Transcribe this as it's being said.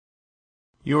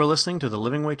You are listening to the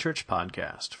Living Way Church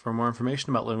podcast. For more information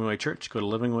about Living Way Church, go to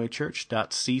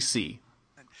livingwaychurch.cc.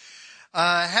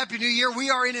 Happy New Year.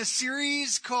 We are in a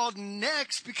series called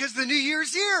Next because the New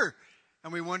Year's here.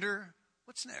 And we wonder,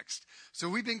 what's next? So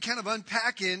we've been kind of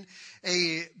unpacking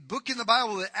a book in the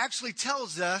Bible that actually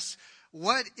tells us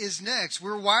what is next.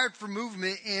 We're wired for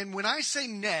movement. And when I say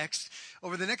next,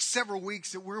 over the next several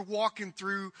weeks that we're walking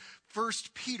through 1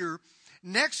 Peter,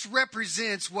 next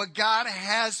represents what God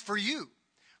has for you.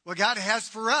 What God has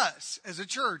for us as a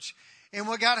church, and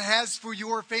what God has for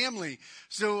your family.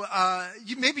 So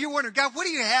maybe you're wondering, God, what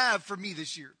do you have for me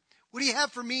this year? What do you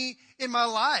have for me in my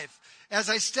life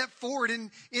as I step forward in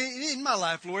my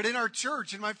life, Lord, in our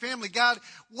church, in my family? God,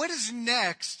 what is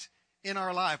next in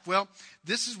our life? Well,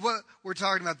 this is what we're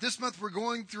talking about. This month we're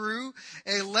going through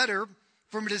a letter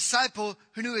from a disciple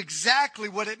who knew exactly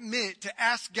what it meant to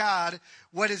ask God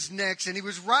what is next. And he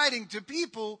was writing to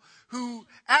people who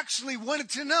actually wanted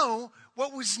to know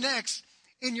what was next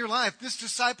in your life. This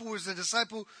disciple was a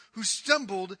disciple who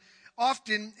stumbled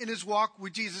often in his walk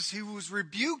with Jesus. He was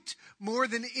rebuked more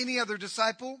than any other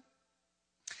disciple.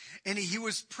 And he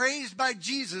was praised by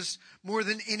Jesus more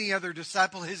than any other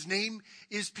disciple. His name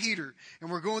is Peter.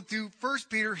 And we're going through 1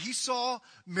 Peter. He saw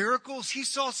miracles. He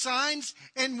saw signs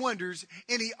and wonders.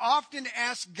 And he often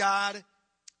asked God,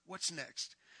 what's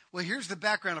next? Well, here's the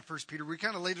background of 1 Peter. We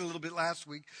kind of laid it a little bit last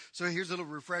week. So here's a little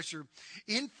refresher.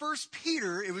 In 1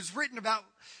 Peter, it was written about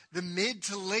the mid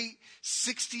to late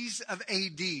 60s of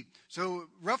AD. So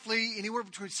roughly anywhere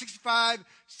between 65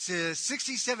 to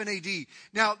 67 AD.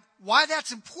 Now, why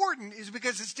that's important is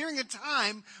because it's during a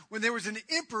time when there was an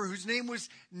emperor whose name was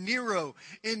Nero.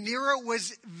 And Nero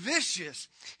was vicious.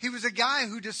 He was a guy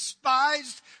who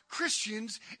despised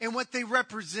Christians and what they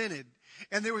represented.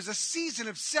 And there was a season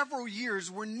of several years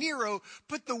where Nero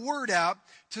put the word out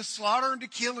to slaughter and to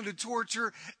kill and to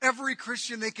torture every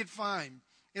Christian they could find.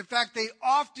 In fact, they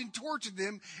often tortured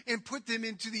them and put them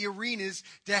into the arenas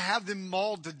to have them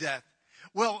mauled to death.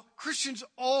 Well, Christians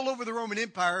all over the Roman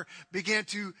Empire began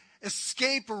to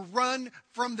escape or run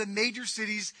from the major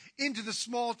cities into the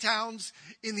small towns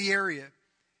in the area.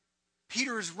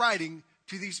 Peter is writing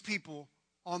to these people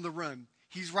on the run.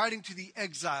 He's writing to the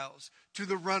exiles, to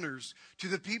the runners, to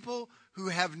the people who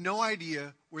have no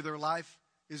idea where their life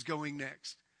is going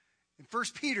next. And 1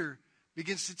 Peter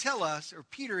begins to tell us, or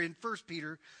Peter in 1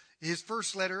 Peter, his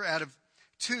first letter out of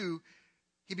 2,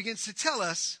 he begins to tell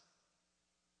us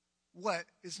what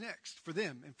is next for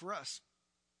them and for us.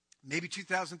 Maybe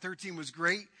 2013 was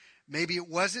great. Maybe it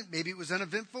wasn't. Maybe it was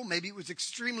uneventful. Maybe it was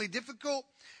extremely difficult.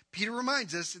 Peter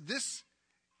reminds us this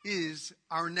is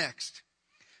our next.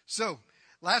 So,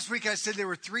 last week I said there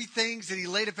were 3 things that he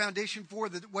laid a foundation for,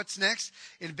 what's next.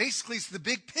 And basically it's the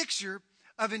big picture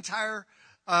of entire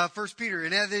 1 Peter.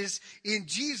 And that is, in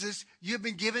Jesus, you have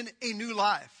been given a new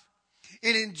life.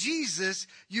 And in Jesus,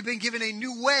 you've been given a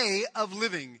new way of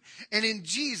living. And in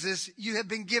Jesus, you have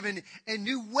been given a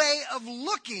new way of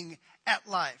looking at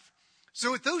life.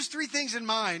 So with those 3 things in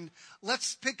mind,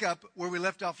 let's pick up where we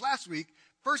left off last week.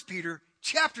 1 Peter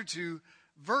chapter 2,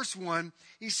 verse 1,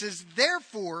 he says,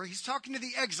 therefore, he's talking to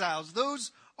the exiles,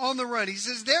 those on the run. He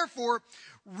says, therefore,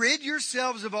 rid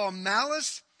yourselves of all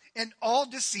malice and all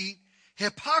deceit,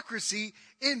 hypocrisy,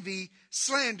 envy,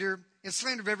 slander, and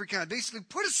slander of every kind. Basically,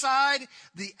 put aside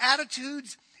the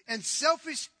attitudes and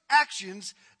selfish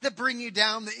actions that bring you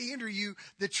down, that hinder you,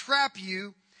 that trap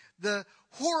you, the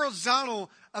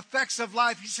horizontal effects of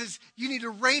life. He says you need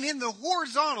to rein in the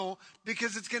horizontal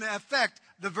because it's going to affect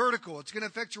the vertical. It's going to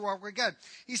affect your walk with God.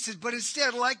 He says, but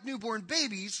instead, like newborn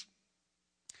babies,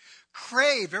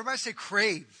 crave. Everybody say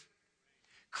crave.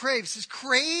 Crave. He says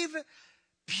crave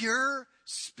pure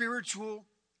spiritual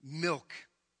milk.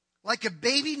 Like a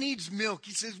baby needs milk.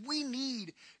 He says we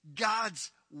need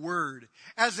God's word.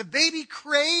 As a baby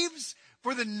craves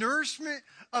for the nourishment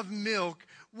of milk,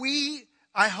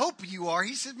 I hope you are.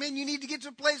 He said, man, you need to get to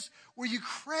a place where you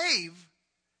crave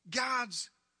God's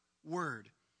word.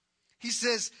 He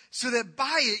says, so that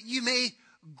by it you may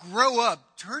grow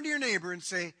up. Turn to your neighbor and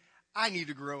say, I need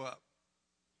to grow up.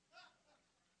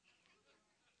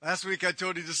 Last week I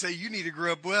told you to say, you need to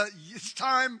grow up. Well, it's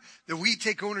time that we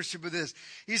take ownership of this.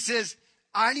 He says,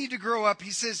 I need to grow up.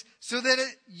 He says, so that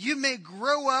you may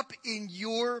grow up in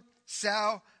your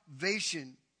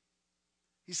salvation.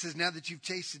 He says, now that you've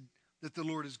tasted that the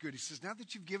Lord is good. He says, now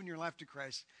that you've given your life to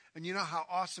Christ and you know how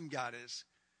awesome God is,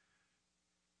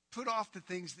 put off the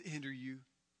things that hinder you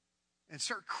and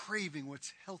start craving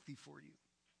what's healthy for you.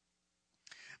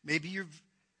 Maybe you've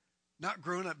not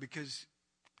grown up because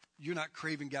you're not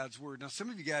craving God's word. Now,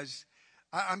 some of you guys,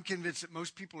 I'm convinced that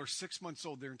most people are 6 months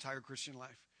old their entire Christian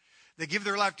life. They give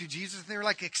their life to Jesus, and they're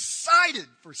like excited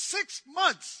for 6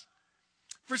 months.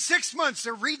 For 6 months,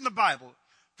 they're reading the Bible.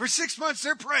 For 6 months,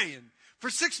 they're praying.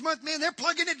 For 6 months, man, they're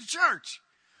plugging into church.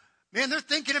 Man, they're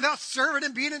thinking about serving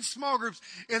and being in small groups.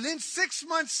 And then 6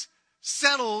 months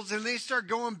settles, and they start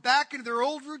going back into their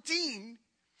old routine,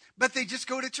 but they just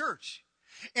go to church.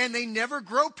 And they never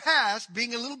grow past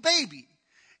being a little baby.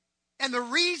 And the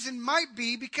reason might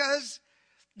be because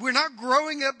we're not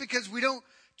growing up because we don't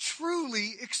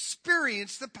truly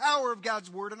experience the power of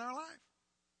God's word in our life.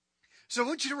 So I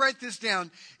want you to write this down,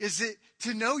 is that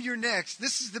to know your next,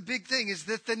 this is the big thing, is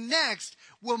that the next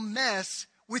will mess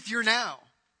with your now.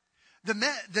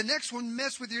 The next will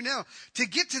mess with your now. To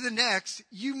get to the next,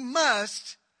 you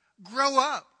must grow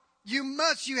up. You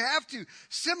have to.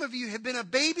 Some of you have been a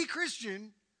baby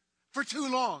Christian for too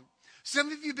long.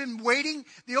 Some of you have been waiting.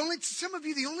 The only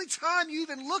time you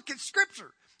even look at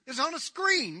Scripture is on a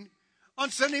screen on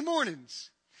Sunday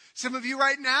mornings. Some of you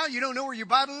right now, you don't know where your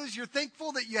Bible is. You're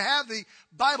thankful that you have the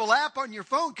Bible app on your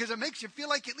phone because it makes you feel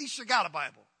like at least you got a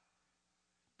Bible.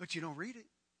 But you don't read it.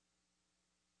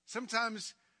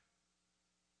 Sometimes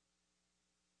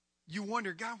you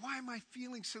wonder, God, why am I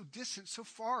feeling so distant, so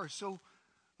far, so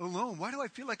alone? Why do I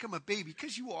feel like I'm a baby?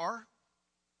 Because you are.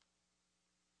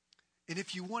 And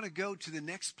if you want to go to the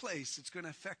next place, it's going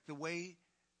to affect the way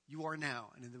you are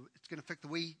now. And it's going to affect the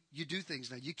way you do things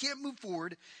now. You can't move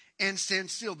forward and stand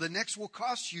still. The next will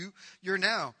cost you your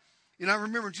now. You know, I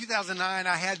remember in 2009,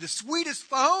 I had the sweetest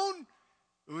phone.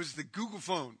 It was the Google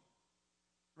phone,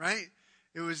 right?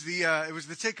 It was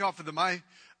the takeoff of the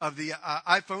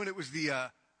iPhone. It was the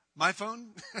my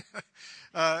phone.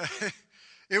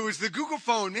 It was the Google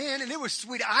phone, man, and it was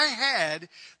sweet. I had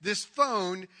this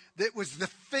phone that was the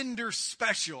Fender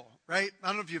Special, right? I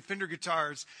don't know if you have Fender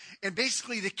guitars. And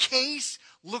basically the case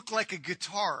looked like a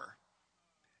guitar.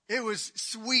 It was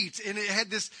sweet. And it had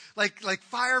this like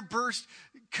fire burst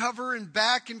cover and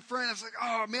back and front. I was like,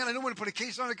 oh man, I don't want to put a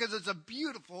case on it because it's a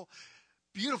beautiful,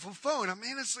 beautiful phone. I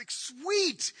mean, it's like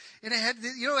sweet. And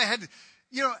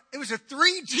it was a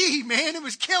 3G, man. It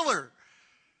was killer.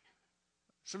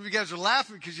 Some of you guys are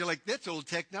laughing because you're like, that's old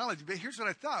technology. But here's what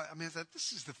I thought. I thought,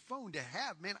 this is the phone to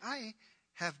have. Man,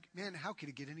 how could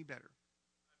it get any better?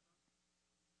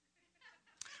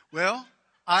 Well,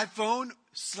 iPhone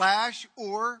 /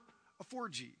 or a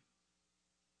 4G.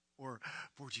 Or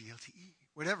 4G LTE,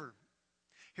 whatever.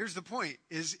 Here's the point,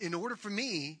 is in order for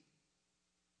me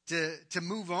to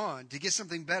move on, to get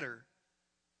something better,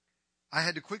 I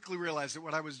had to quickly realize that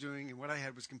what I was doing and what I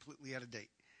had was completely out of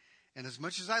date. And as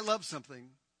much as I love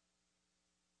something,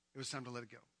 it was time to let it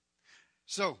go.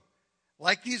 So,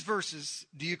 like these verses,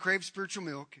 do you crave spiritual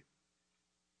milk?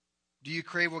 Do you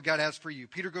crave what God has for you?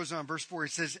 Peter goes on, verse 4, he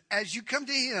says, as you come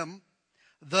to him,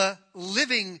 the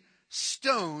living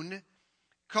stone,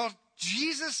 called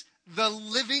Jesus the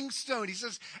living stone. He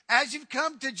says, as you've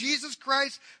come to Jesus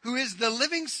Christ, who is the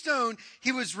living stone,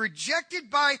 he was rejected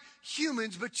by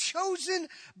humans, but chosen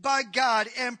by God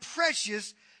and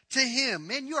precious to him.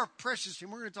 Man, you are precious to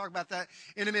him. We're going to talk about that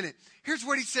in a minute. Here's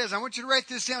what he says. I want you to write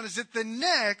this down, is that the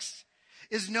next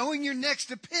is knowing your next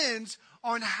depends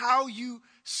on how you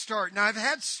start. Now, I've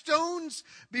had stones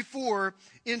before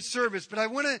in service, but I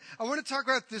want to talk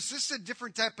about this. This is a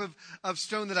different type of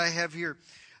stone that I have here.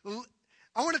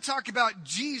 I want to talk about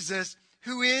Jesus,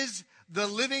 who is the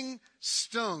living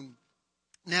stone.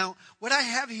 Now, what I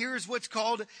have here is what's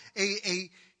called a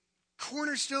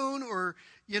cornerstone, or,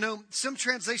 some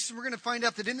translations, we're going to find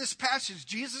out that in this passage,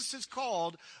 Jesus is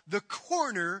called the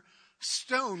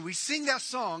cornerstone. We sing that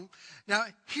song. Now,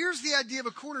 here's the idea of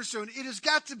a cornerstone. It has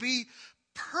got to be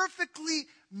perfectly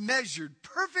measured,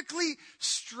 perfectly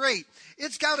straight.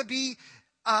 It's got to be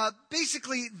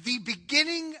basically the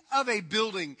beginning of a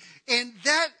building. And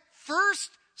that first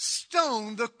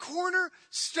stone, the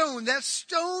cornerstone, that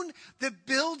stone that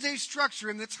builds a structure,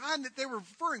 in the time that they were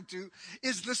referring to,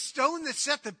 is the stone that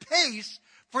set the pace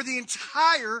for the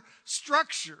entire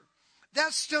structure.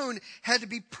 That stone had to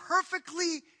be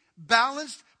perfectly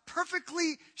balanced,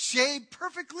 perfectly shaped,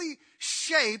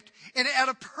 and at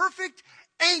a perfect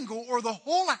angle, or the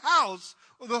whole house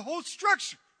or the whole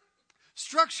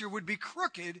structure would be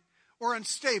crooked or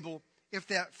unstable if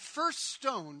that first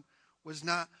stone was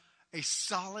not a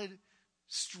solid,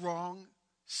 strong,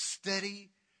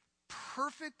 steady,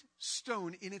 perfect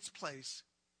stone in its place.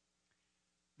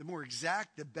 The more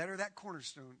exact, the better that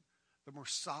cornerstone, the more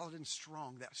solid and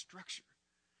strong that structure.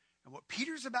 And what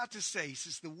Peter's about to say, he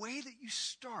says, the way that you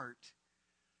start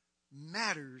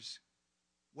matters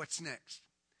what's next.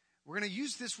 We're going to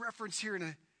use this reference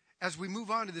here as we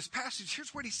move on to this passage.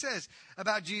 Here's what he says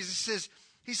about Jesus.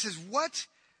 He says, what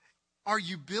are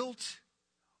you built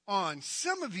on.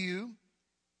 Some of you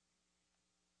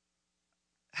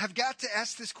have got to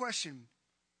ask this question: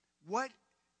 what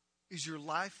is your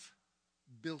life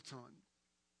built on?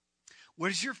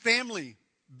 What is your family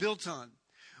built on?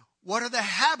 What are the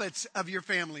habits of your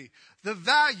family? The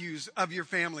values of your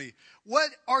family? What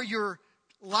are your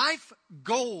life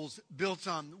goals built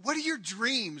on? What are your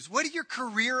dreams? What are your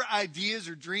career ideas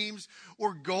or dreams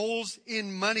or goals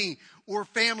in money or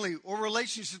family or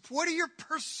relationships? What are your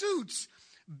pursuits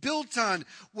built on?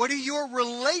 What are your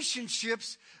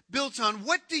relationships built on?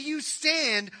 What do you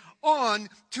stand on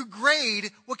to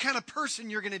grade what kind of person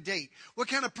you're going to date, what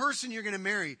kind of person you're going to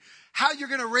marry, how you're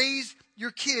going to raise your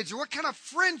kids, or what kind of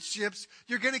friendships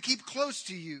you're going to keep close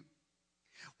to you?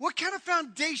 What kind of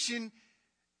foundation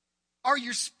are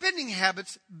your spending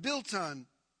habits built on?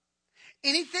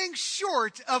 Anything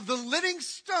short of the living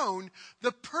stone,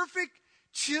 the perfect,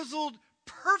 chiseled,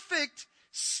 perfect,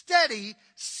 steady,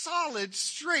 solid,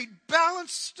 straight,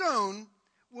 balanced stone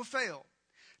will fail.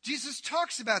 Jesus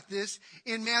talks about this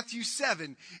in Matthew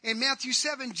 7. In Matthew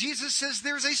 7, Jesus says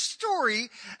there's a story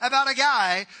about a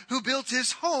guy who built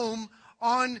his home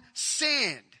on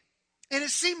sand. And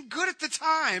it seemed good at the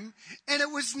time, and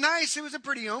it was nice. It was a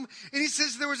pretty home. And he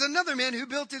says there was another man who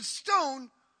built his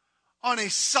stone on a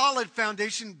solid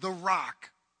foundation, the rock.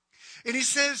 And he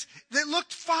says that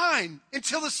looked fine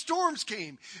until the storms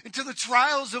came, until the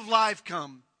trials of life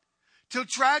come, till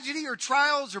tragedy or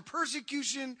trials or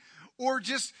persecution or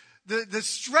just the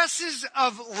stresses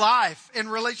of life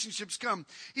and relationships come.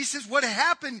 He says what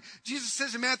happened, Jesus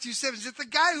says in Matthew 7, is that the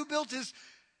guy who built his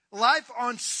life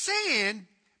on sand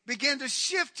began to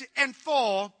shift and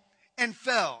fall and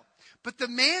fell. But the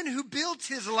man who built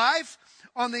his life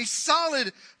on the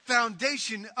solid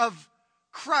foundation of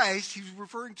Christ, he's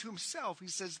referring to himself. He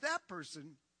says that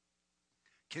person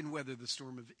can weather the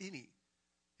storm of any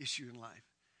issue in life.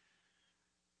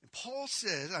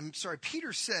 And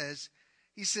Peter says,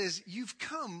 he says, you've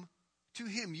come to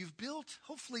him. You've built,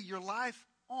 hopefully, your life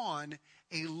on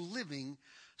a living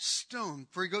stone.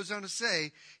 For he goes on to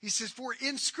say, he says, for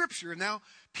in Scripture, and now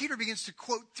Peter begins to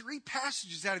quote 3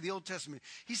 passages out of the Old Testament.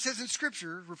 He says in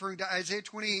Scripture, referring to Isaiah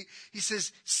 28, he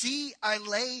says, see, I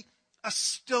lay a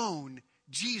stone,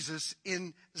 Jesus,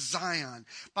 in Zion.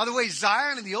 By the way,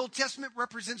 Zion in the Old Testament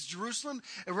represents Jerusalem.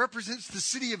 It represents the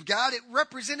city of God. It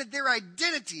represented their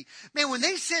identity. Man, when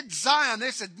they said Zion,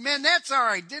 they said, man, that's our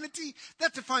identity.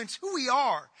 That defines who we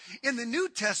are. In the New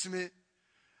Testament,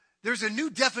 there's a new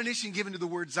definition given to the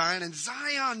word Zion, and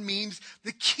Zion means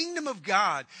the kingdom of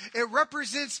God. It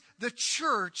represents the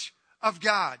church of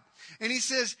God. And he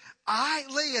says, I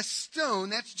lay a stone,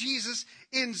 that's Jesus,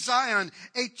 in Zion,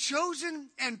 a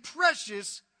chosen and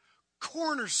precious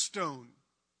cornerstone.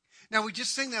 Now, we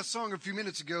just sang that song a few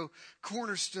minutes ago,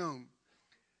 Cornerstone.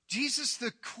 Jesus,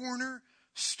 the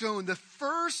cornerstone, the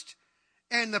first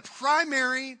and the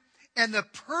primary and the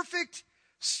perfect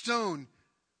stone,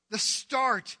 the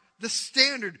start, the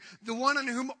standard, the one on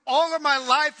whom all of my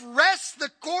life rests,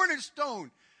 the cornerstone.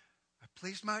 I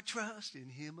place my trust in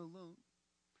him alone.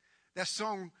 That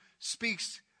song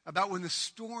speaks about when the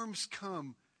storms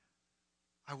come,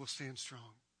 I will stand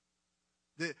strong.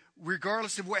 That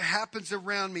regardless of what happens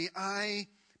around me, I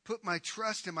put my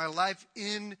trust and my life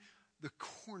in the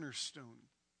cornerstone.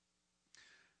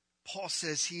 Paul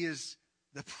says he is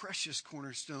the precious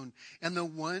cornerstone, and the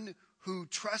one who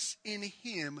trusts in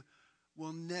him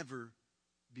will never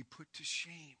be put to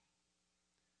shame.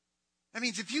 That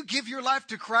means if you give your life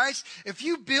to Christ, if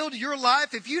you build your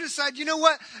life, if you decide, you know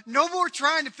what, no more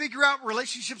trying to figure out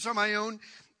relationships on my own.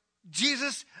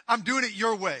 Jesus, I'm doing it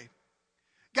your way.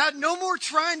 God, no more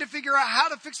trying to figure out how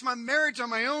to fix my marriage on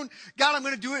my own. God, I'm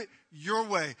going to do it your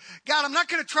way. God, I'm not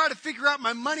going to try to figure out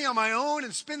my money on my own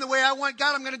and spend the way I want.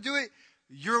 God, I'm going to do it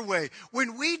your way.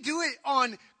 When we do it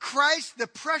on Christ, the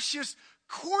precious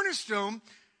cornerstone,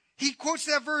 he quotes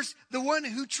that verse, the one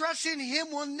who trusts in him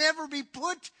will never be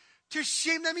put to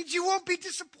shame. That means you won't be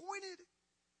disappointed.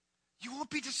 You won't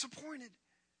be disappointed.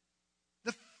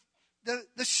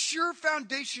 The sure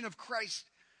foundation of Christ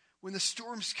when the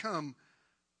storms come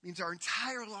means our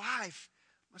entire life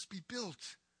must be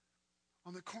built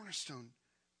on the cornerstone.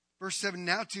 Verse 7,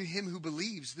 now to him who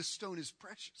believes, this stone is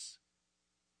precious.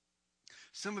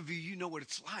 Some of you, you know what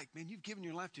it's like. Man, you've given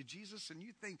your life to Jesus and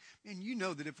you think, man, you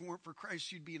know that if it weren't for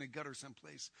Christ, you'd be in a gutter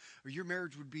someplace. Or your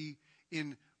marriage would be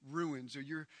in ruins. Or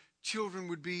your children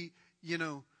would be,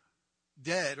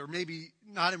 dead. Or maybe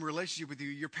not in relationship with you.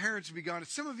 Your parents would be gone.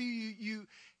 Some of you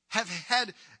have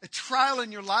had a trial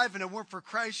in your life and it weren't for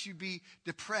Christ, you'd be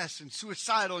depressed and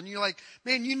suicidal. And you're like,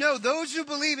 man, those who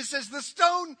believe, it says the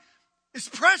stone is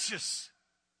precious.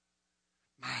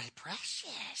 My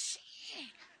precious.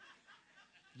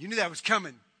 You knew that was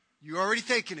coming. You were already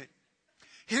thinking it.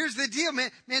 Here's the deal, man.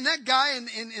 Man, that guy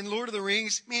in Lord of the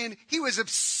Rings, man, he was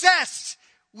obsessed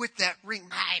with that ring.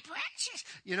 My precious.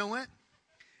 You know what?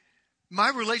 My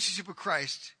relationship with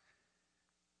Christ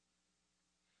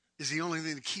is the only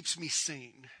thing that keeps me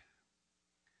sane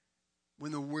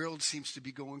when the world seems to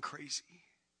be going crazy.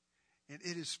 And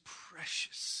it is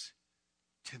precious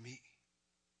to me.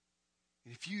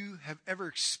 And if you have ever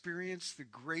experienced the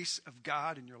grace of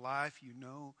God in your life, you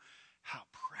know how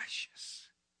precious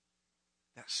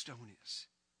that stone is.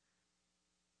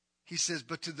 He says,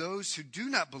 but to those who do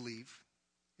not believe,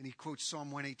 and he quotes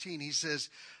Psalm 118, he says,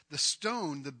 the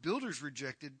stone the builders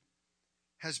rejected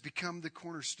has become the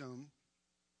cornerstone,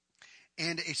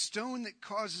 and a stone that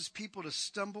causes people to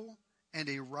stumble, and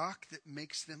a rock that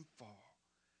makes them fall.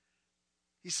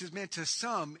 He says, man, to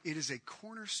some, it is a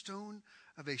cornerstone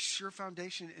of a sure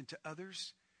foundation, and to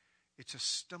others, it's a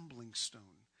stumbling stone.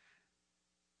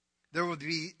 There will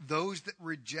be those that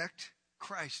reject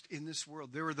Christ in this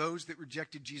world. There were those that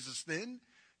rejected Jesus then,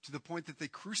 to the point that they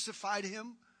crucified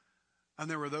him. And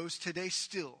there are those today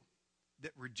still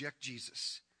that reject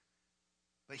Jesus.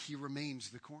 But he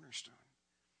remains the cornerstone.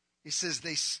 He says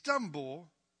they stumble.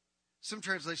 Some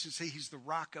translations say he's the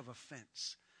rock of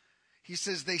offense. He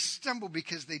says they stumble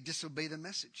because they disobey the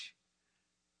message,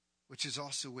 which is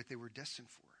also what they were destined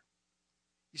for.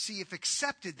 You see, if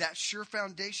accepted, that sure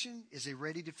foundation is a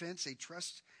ready defense, a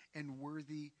trust and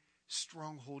worthy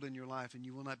stronghold in your life, and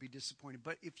you will not be disappointed.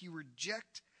 But if you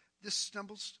reject this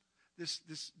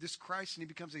Christ, and he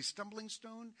becomes a stumbling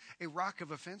stone, a rock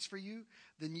of offense for you,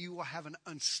 then you will have an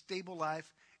unstable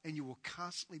life, and you will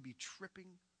constantly be tripping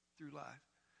through life.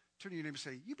 Turn to your neighbor and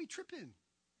say, you be tripping.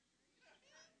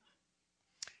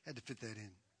 Had to fit that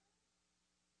in.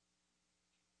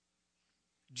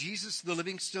 Jesus, the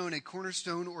living stone, a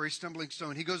cornerstone or a stumbling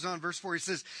stone. He goes on, verse 4, he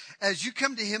says, as you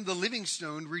come to him, the living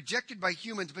stone, rejected by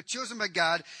humans, but chosen by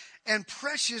God, and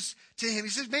precious to him. He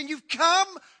says, man, you've come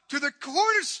to the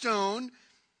cornerstone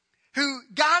who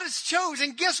God has chosen.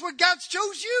 And guess what? God's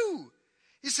chose you.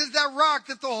 He says that rock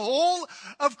that the whole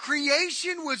of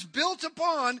creation was built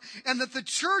upon and that the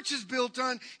church is built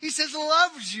on, he says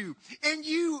loves you. And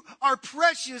you are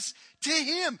precious to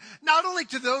him. Not only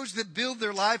to those that build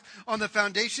their life on the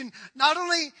foundation, not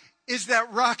only is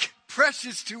that rock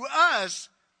precious to us,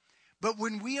 but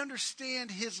when we understand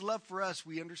his love for us,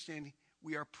 we understand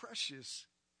we are precious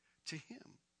to him.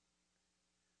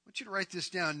 I want you to write this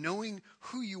down. Knowing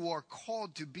who you are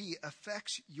called to be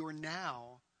affects your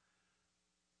now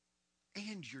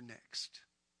and your next.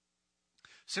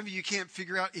 Some of you can't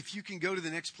figure out if you can go to the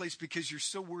next place because you're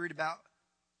so worried about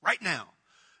right now.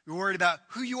 You're worried about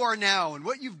who you are now and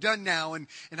what you've done now and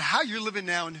how you're living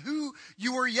now and who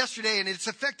you were yesterday, and it's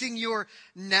affecting your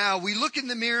now. We look in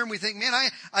the mirror and we think, man,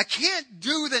 I can't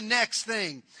do the next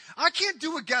thing. I can't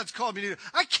do what God's called me to do.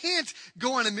 I can't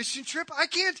go on a mission trip. I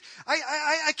can't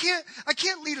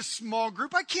lead a small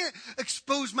group. I can't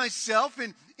expose myself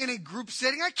in a group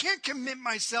setting. I can't commit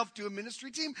myself to a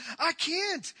ministry team. I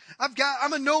can't.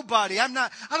 I'm a nobody. I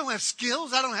don't have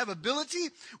skills. I don't have ability.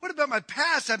 What about my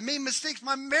past? I've made mistakes.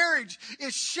 My marriage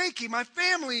is shaky. My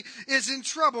family is in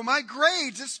trouble. My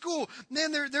grades at school,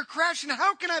 man, they're crashing.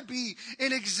 How can I be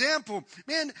an example?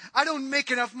 Man, I don't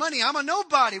make enough money. I'm a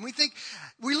nobody. And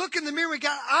we look in the mirror and we go,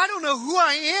 I don't know who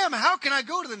I am. How can I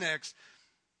go to the next?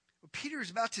 Well, Peter is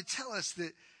about to tell us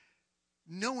that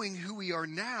knowing who we are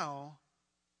now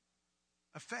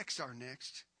affects our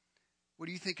next. What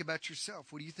do you think about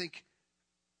yourself? What do you think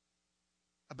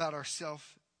about ourselves?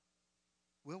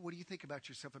 Well, what do you think about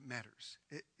yourself? It matters.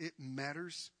 It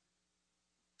matters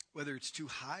whether it's too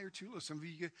high or too low. Some of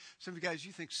you guys,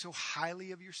 you think so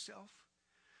highly of yourself.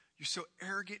 You're so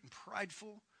arrogant and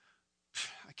prideful.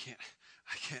 I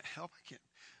can't help.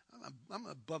 I'm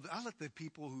above it. I let the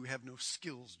people who have no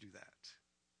skills do that.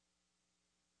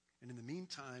 And in the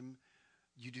meantime,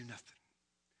 you do nothing.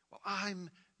 Well, I'm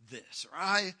this, or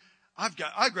I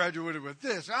graduated with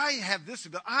this, or I have this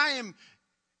ability.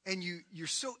 And you're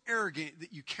so arrogant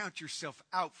that you count yourself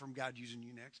out from God using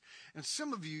you next. And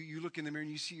some of you look in the mirror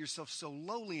and you see yourself so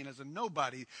lowly and as a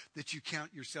nobody that you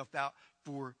count yourself out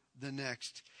for the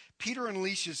next. Peter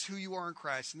unleashes who you are in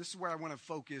Christ. And this is where I want to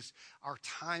focus our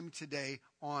time today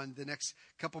on the next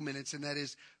couple minutes. And that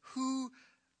is, who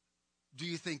do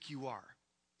you think you are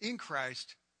in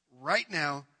Christ right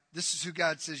now? This is who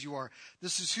God says you are.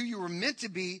 This is who you were meant to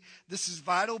be. This is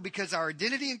vital because our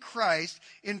identity in Christ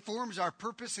informs our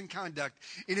purpose and conduct.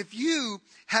 And if you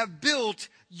have built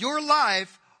your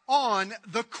life on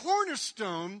the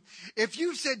cornerstone, if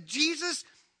you've said, Jesus,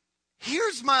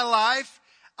 here's my life,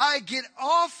 I get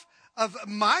off of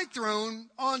my throne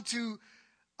onto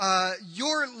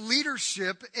your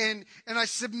leadership, and I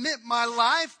submit my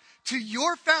life to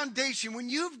your foundation. When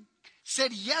you've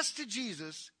said yes to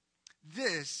Jesus,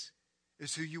 this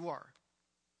is who you are.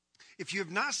 If you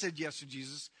have not said yes to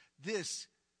Jesus, this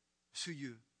is who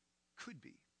you could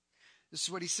be. This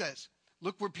is what he says.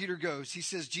 Look where Peter goes. He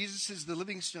says, Jesus is the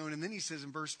living stone. And then he says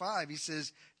in verse 5, he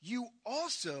says, you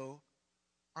also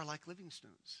are like living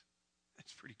stones.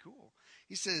 That's pretty cool.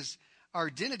 He says, our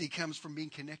identity comes from being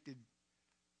connected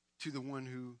to the one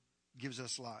who gives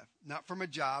us life. Not from a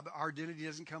job. Our identity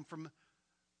doesn't come from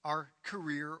our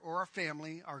career or our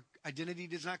family. Our identity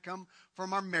does not come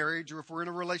from our marriage, or if we're in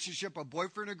a relationship, a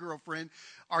boyfriend or girlfriend.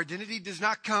 Our identity does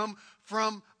not come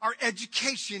from our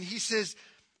education. He says,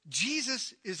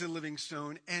 Jesus is a living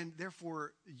stone, and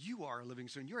therefore you are a living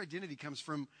stone. Your identity comes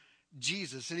from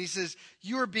Jesus. And he says,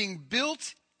 you are being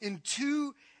built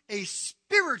into a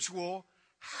spiritual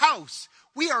house.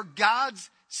 We are God's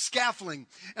scaffolding.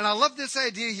 And I love this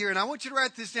idea here, and I want you to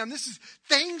write this down. This is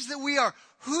things that we are.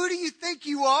 Who do you think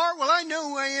you are? Well, I know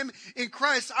who I am in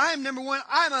Christ. I am, number one,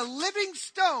 I'm a living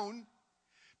stone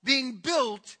being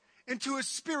built into a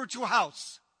spiritual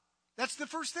house. That's the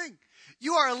first thing.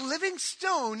 You are a living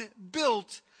stone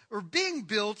built or being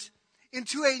built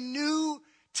into a new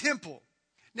temple.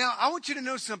 Now, I want you to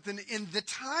know something. In the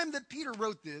time that Peter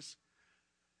wrote this,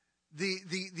 the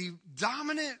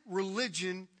dominant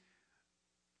religion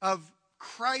of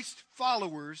Christ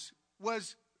followers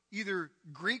was either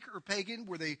Greek or pagan,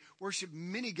 where they worshiped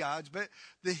many gods. But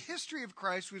the history of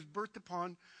Christ was birthed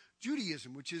upon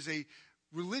Judaism, which is a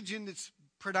religion that's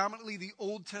predominantly the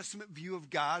Old Testament view of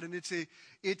God, and it's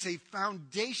a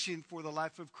foundation for the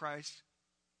life of Christ.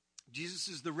 Jesus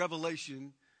is the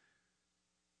revelation.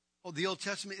 Oh, the Old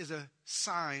Testament is a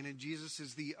sign, and Jesus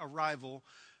is the arrival.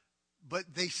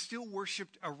 But they still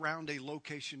worshiped around a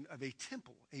location of a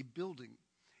temple, a building.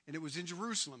 And it was in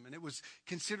Jerusalem, and it was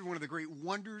considered one of the great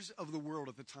wonders of the world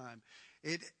at the time.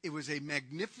 It was a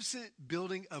magnificent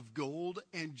building of gold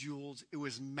and jewels. It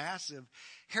was massive.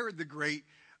 Herod the Great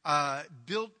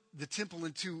built the temple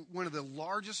into one of the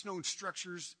largest known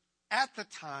structures at the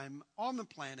time on the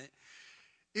planet.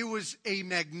 It was a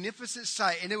magnificent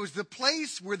sight, and it was the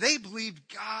place where they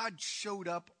believed God showed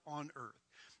up on earth.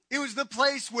 It was the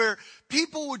place where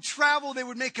people would travel. They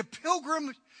would make a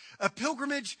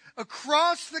pilgrimage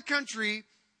across the country,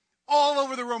 all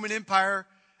over the Roman Empire,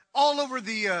 all over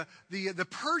the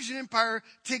Persian Empire,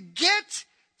 to get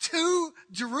to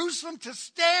Jerusalem, to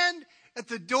stand at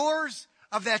the doors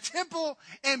of that temple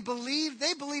and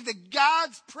they believed that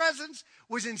God's presence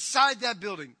was inside that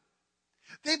building.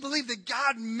 They believed that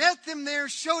God met them there,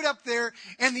 showed up there,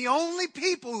 and the only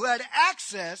people who had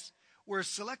access were a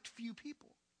select few people.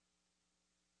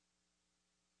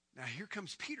 Now here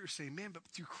comes Peter saying, man, but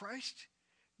through Christ,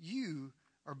 you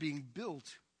are being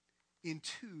built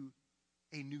into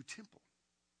a new temple.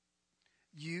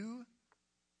 You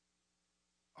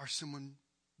are someone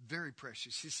very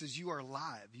precious. He says you are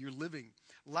alive. You're living,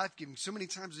 life-giving. So many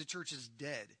times the church is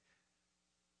dead.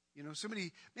 You know,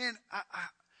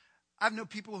 I've known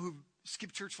people who've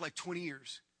skipped church for like 20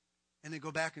 years, and they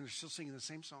go back and they're still singing the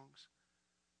same songs,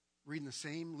 reading the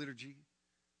same liturgy,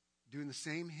 doing the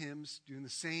same hymns, doing the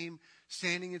same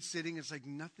standing and sitting. It's like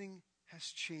nothing has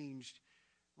changed.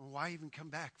 Well, why even come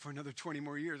back for another 20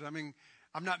 more years? I mean,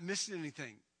 I'm not missing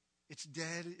anything. It's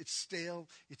dead. It's stale.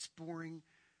 It's boring.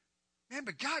 Man,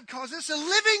 but God calls us a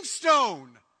living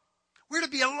stone. We're to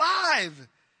be alive.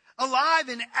 Alive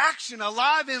in action.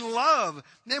 Alive in love.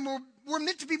 And we're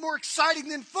meant to be more exciting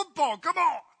than football. Come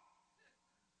on.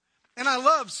 And I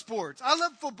love sports. I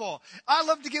love football. I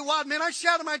love to get wild. Man, I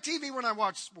shout at my TV when I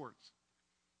watch sports.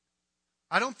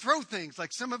 I don't throw things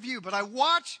like some of you, but I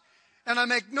watch and I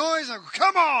make noise. And I go,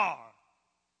 come on.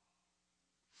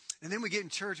 And then we get in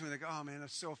church and we're like, oh man,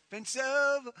 that's so offensive.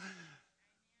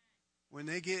 When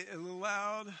they get a little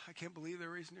loud, I can't believe they're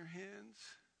raising their hands.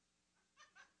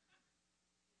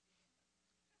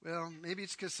 Well, maybe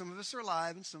it's because some of us are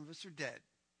alive and some of us are dead.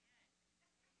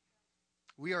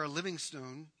 We are a living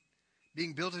stone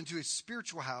being built into a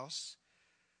spiritual house,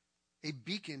 a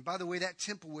beacon. By the way, that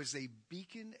temple was a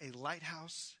beacon, a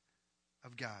lighthouse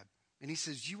of God. And he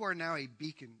says, you are now a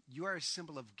beacon. You are a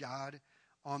symbol of God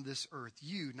on this earth.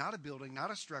 You, not a building,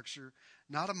 not a structure,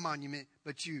 not a monument,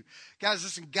 but you. Guys,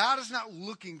 listen, God is not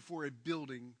looking for a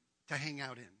building to hang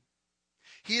out in.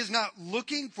 He is not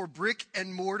looking for brick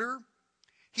and mortar.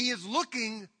 He is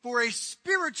looking for a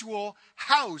spiritual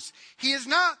house. He is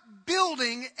not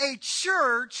building a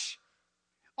church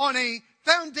on a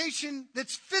foundation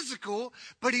that's physical,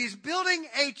 but he's building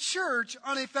a church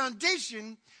on a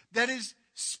foundation that is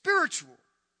spiritual.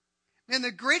 And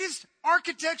the greatest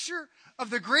architecture of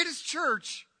the greatest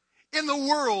church in the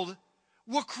world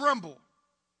will crumble,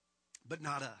 but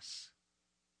not us.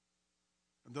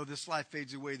 And though this life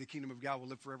fades away, the kingdom of God will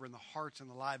live forever in the hearts and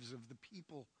the lives of the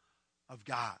people of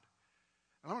God.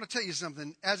 And I want to tell you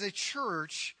something. As a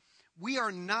church, we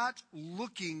are not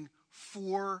looking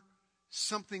for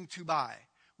something to buy.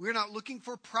 We're not looking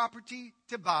for property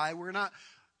to buy. We're not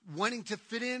wanting to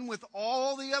fit in with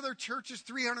all the other churches,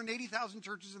 380,000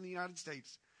 churches in the United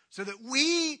States, so that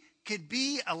we could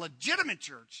be a legitimate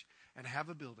church and have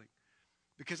a building.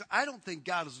 Because I don't think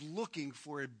God is looking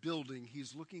for a building.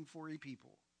 He's looking for a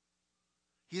people.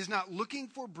 He is not looking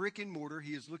for brick and mortar.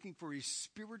 He is looking for a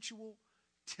spiritual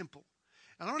temple.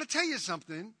 And I want to tell you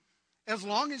something. As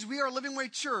long as we are Living Way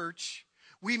Church,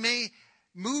 we may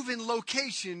move in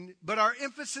location, but our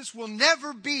emphasis will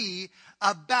never be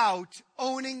about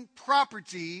owning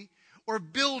property or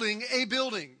building a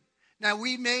building. Now,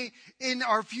 we may, in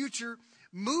our future,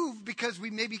 move because we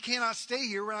maybe cannot stay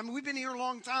here. I mean, we've been here a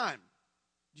long time.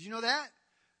 Did you know that?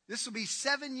 This will be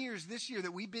 7 years this year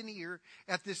that we've been here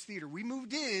at this theater. We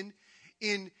moved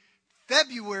in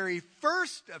February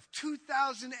 1st of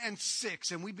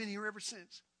 2006, and we've been here ever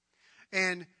since.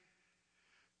 And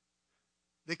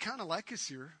they kind of like us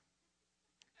here.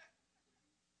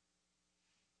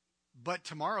 But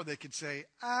tomorrow they could say,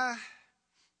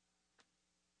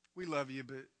 we love you,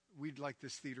 but we'd like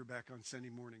this theater back on Sunday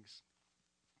mornings.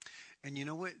 And you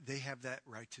know what? They have that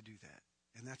right to do that.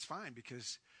 And that's fine,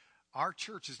 because our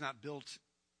church is not built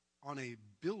on a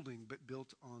building, but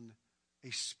built on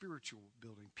a spiritual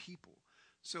building, people.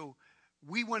 So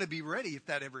we want to be ready if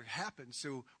that ever happens.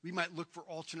 So we might look for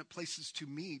alternate places to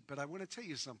meet. But I want to tell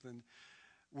you something.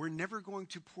 We're never going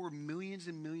to pour millions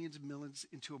and millions and millions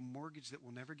into a mortgage that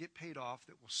will never get paid off,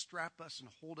 that will strap us and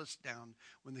hold us down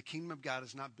when the kingdom of God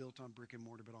is not built on brick and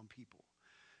mortar, but on people.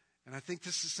 And I think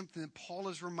this is something that Paul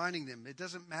is reminding them. It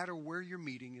doesn't matter where you're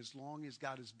meeting as long as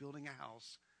God is building a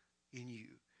house in you.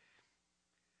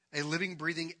 A living,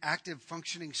 breathing, active,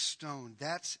 functioning stone.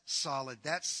 That's solid.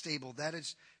 That's stable. That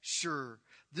is sure.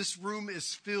 This room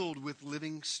is filled with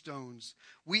living stones.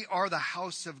 We are the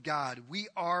house of God. We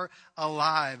are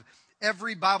alive.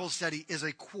 Every Bible study is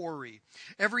a quarry.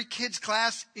 Every kids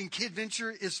class in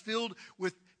KidVenture is filled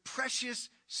with precious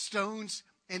stones,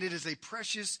 and it is a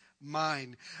precious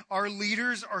mine. Our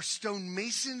leaders are stone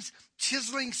masons,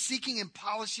 chiseling, seeking, and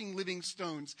polishing living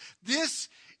stones. This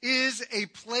is a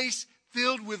place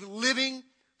filled with living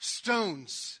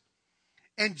stones.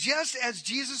 And just as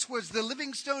Jesus was the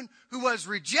living stone who was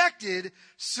rejected,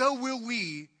 so will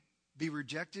we be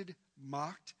rejected,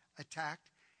 mocked,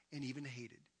 attacked, and even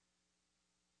hated.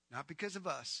 Not because of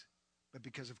us, but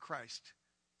because of Christ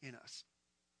in us.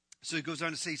 So he goes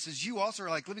on to say, he says, you also are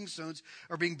like living stones,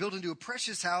 are being built into a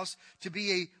precious house to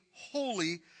be a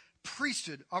holy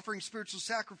priesthood, offering spiritual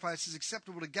sacrifices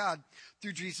acceptable to God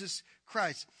through Jesus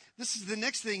Christ. This is the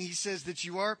next thing he says that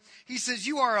you are. He says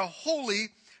you are a holy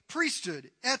priesthood.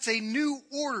 That's a new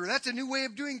order. That's a new way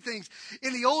of doing things.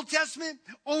 In the Old Testament,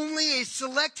 only a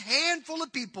select handful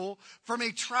of people from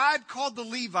a tribe called the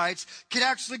Levites could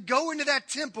actually go into that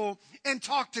temple and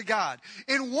talk to God.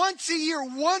 And once a year,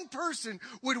 one person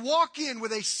would walk in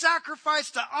with a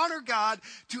sacrifice to honor God,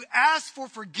 to ask for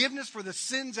forgiveness for the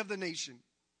sins of the nation.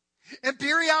 And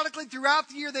periodically throughout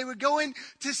the year, they would go in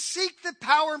to seek the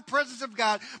power and presence of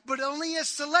God, but only a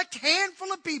select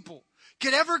handful of people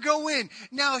could ever go in.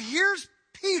 Now here's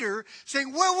Peter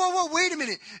saying, whoa, wait a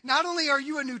minute. Not only are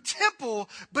you a new temple,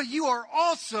 but you are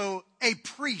also a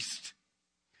priest.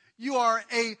 You are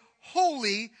a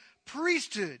holy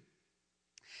priesthood.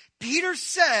 Peter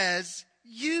says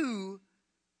you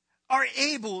are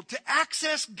able to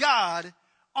access God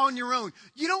on your own.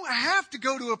 You don't have to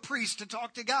go to a priest to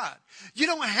talk to God. You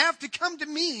don't have to come to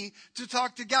me to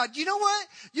talk to God. You know what?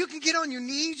 You can get on your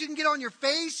knees. You can get on your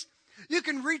face. You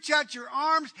can reach out your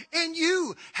arms, and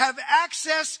you have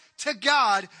access to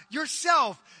God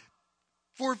yourself.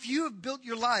 For if you have built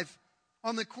your life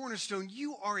on the cornerstone,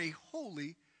 you are a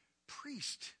holy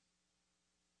priest.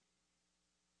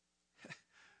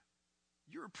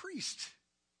 You're a priest.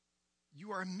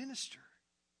 You are a minister.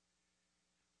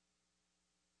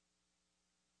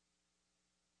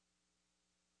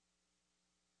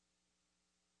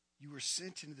 You were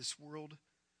sent into this world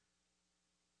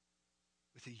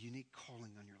with a unique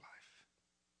calling on your life.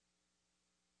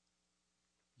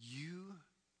 You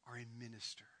are a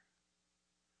minister.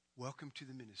 Welcome to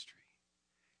the ministry.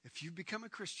 If you've become a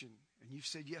Christian and you've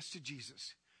said yes to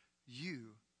Jesus,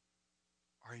 you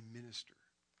are a minister.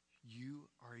 You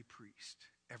are a priest.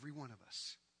 Every one of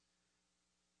us.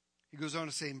 He goes on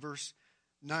to say in verse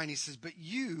 9, he says, but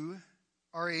you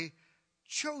are a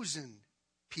chosen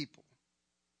people.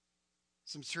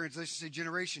 Some translations say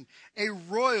generation. A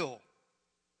royal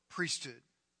priesthood.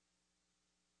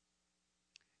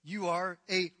 You are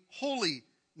a holy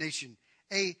nation,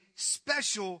 a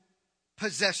special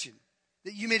possession,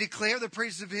 that you may declare the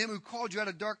praises of him who called you out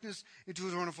of darkness into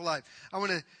his wonderful light. I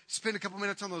want to spend a couple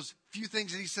minutes on those few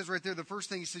things that he says right there. The first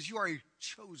thing he says, you are a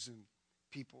chosen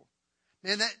people.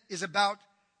 Man, that is about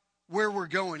where we're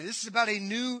going. This is about a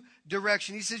new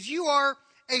direction. He says, you are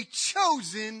a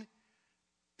chosen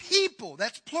people.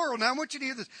 That's plural. Now I want you to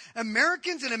hear this.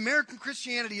 Americans and American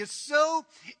Christianity is so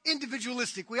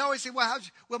individualistic. We always say,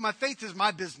 well, my faith is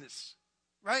my business.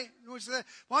 Right?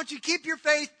 Why don't you keep your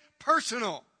faith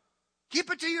personal?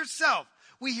 Keep it to yourself.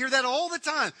 We hear that all the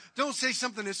time. Don't say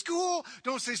something at school.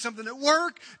 Don't say something at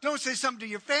work. Don't say something to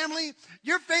your family.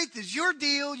 Your faith is your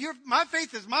deal. My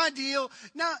faith is my deal.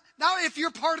 Not if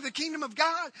you're part of the kingdom of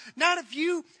God. Not if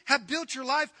you have built your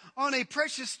life on a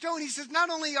precious stone. He says, not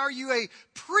only are you a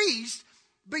priest,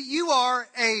 but you are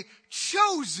a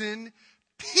chosen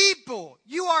people.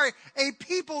 You are a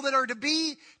people that are to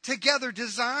be together,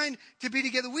 designed to be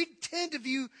together. We tend to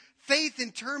view faith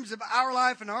in terms of our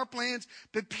life and our plans,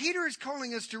 but Peter is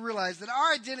calling us to realize that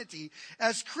our identity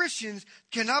as Christians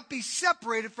cannot be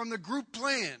separated from the group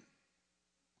plan.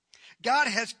 God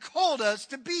has called us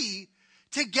to be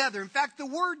together. In fact, the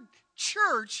word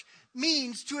church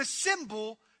means to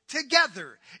assemble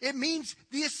together. It means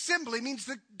the assembly. It means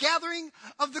the gathering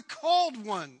of the called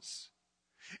ones.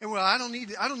 And well, I don't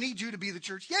need you to be the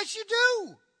church. Yes, you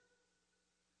do.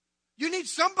 You need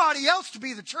somebody else to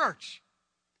be the church.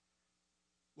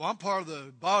 Well, I'm part of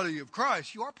the body of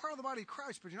Christ. You are part of the body of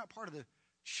Christ, but you're not part of the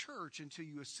church until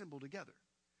you assemble together.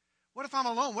 What if I'm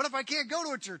alone? What if I can't go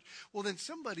to a church? Well, then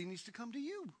somebody needs to come to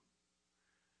you.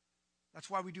 That's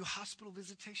why we do hospital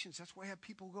visitations. That's why I have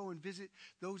people go and visit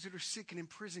those that are sick and in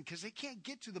prison, because they can't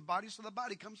get to the body, so the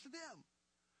body comes to them.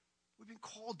 We've been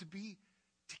called to be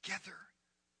together.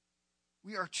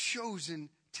 We are chosen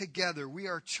together. We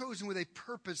are chosen with a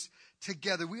purpose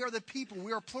together. We are the people.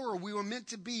 We are plural. We were meant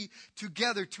to be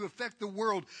together to affect the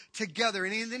world together.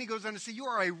 And then he goes on to say, you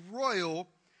are a royal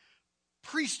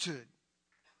priesthood.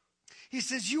 He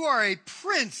says, you are a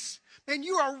prince. Man,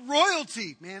 you are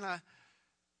royalty. Man,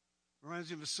 reminds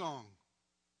me of a song.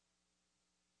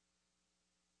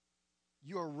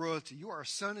 You are royalty. You are a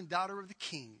son and daughter of the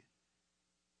king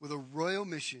with a royal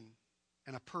mission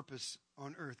and a purpose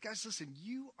on earth. Guys, listen,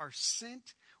 you are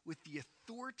sent with the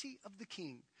authority of the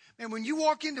king. Man, when you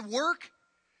walk into work,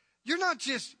 you're not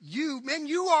just you. Man,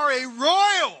 you are a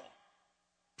royal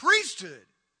priesthood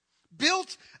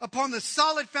built upon the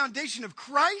solid foundation of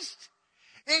Christ,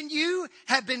 and you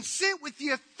have been sent with the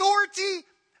authority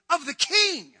of the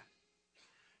king.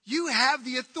 You have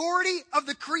the authority of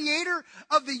the creator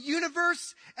of the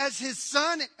universe as his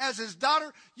son, as his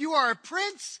daughter. You are a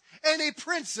prince and a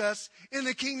princess in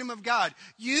the kingdom of God.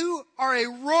 You are a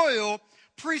royal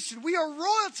priesthood. We are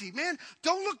royalty, man.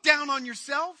 Don't look down on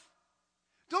yourself.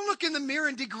 Don't look in the mirror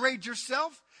and degrade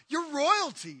yourself. You're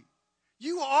royalty.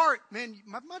 You are, man,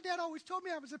 my dad always told me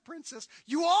I was a princess.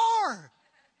 You are.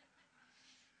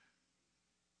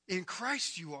 In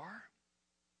Christ you are.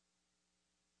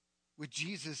 With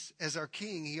Jesus as our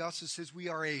king, he also says we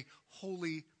are a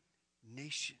holy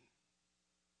nation.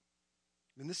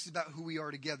 And this is about who we are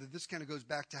together. This kind of goes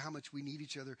back to how much we need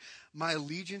each other. My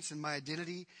allegiance and my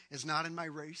identity is not in my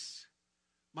race.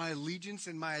 My allegiance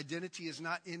and my identity is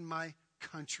not in my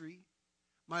country.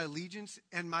 My allegiance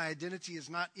and my identity is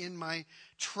not in my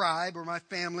tribe or my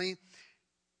family.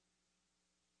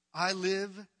 I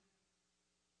live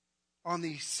on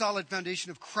the solid foundation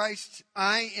of Christ.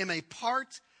 I am a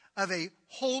part of a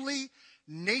holy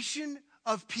nation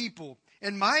of people.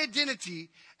 And my identity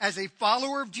as a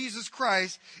follower of Jesus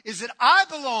Christ is that I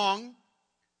belong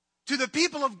to the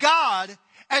people of God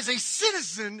as a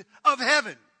citizen of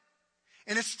heaven.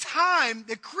 And it's time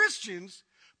that Christians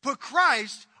put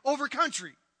Christ over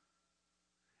country.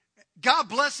 God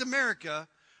bless America,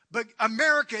 but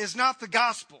America is not the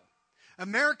gospel.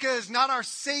 America is not our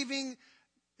saving.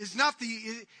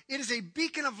 It is a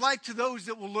beacon of light to those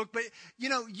that will look. But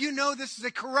you know this is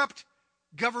a corrupt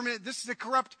government. This is a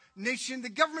corrupt nation. The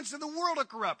governments of the world are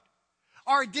corrupt.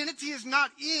 Our identity is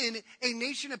not in a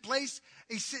nation, a place,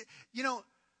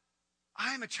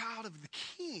 I am a child of the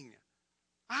king.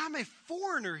 I'm a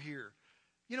foreigner here.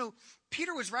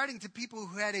 Peter was writing to people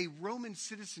who had a Roman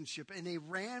citizenship, and they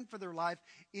ran for their life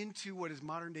into what is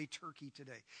modern-day Turkey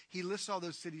today. He lists all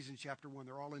those cities in chapter 1.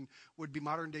 They're all in would be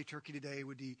modern-day Turkey today,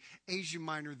 would be Asia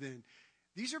Minor then.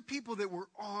 These are people that were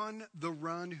on the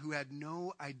run who had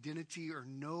no identity or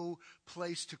no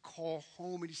place to call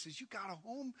home. And he says, you got a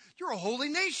home? You're a holy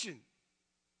nation.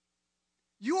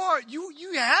 You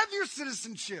have your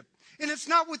citizenship. And it's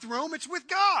not with Rome, it's with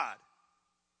God.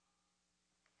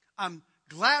 I'm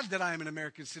glad that I am an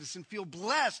American citizen, feel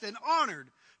blessed and honored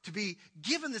to be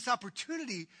given this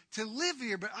opportunity to live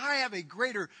here. But I have a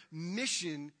greater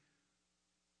mission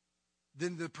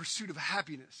than the pursuit of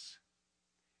happiness.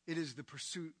 It is the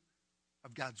pursuit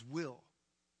of God's will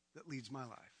that leads my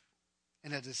life.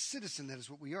 And as a citizen, that is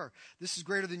what we are. This is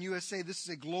greater than USA. This is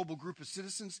a global group of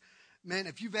citizens. Man,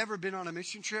 if you've ever been on a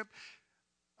mission trip,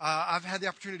 I've had the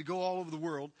opportunity to go all over the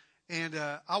world. And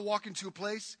I'll walk into a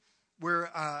place where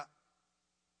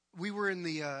we were in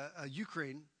the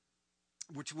Ukraine,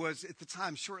 which was at the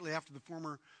time shortly after the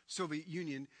former Soviet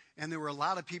Union. And there were a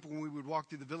lot of people when we would walk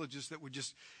through the villages that would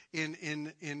just,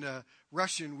 in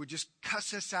Russian, would just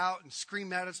cuss us out and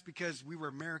scream at us because we were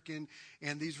American.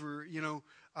 And these were,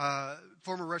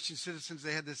 former Russian citizens.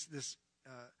 They had this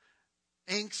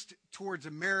angst towards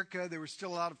America. There was still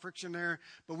a lot of friction there.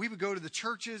 But we would go to the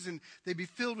churches and they'd be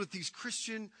filled with these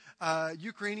Christian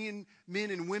Ukrainian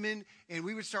men and women. And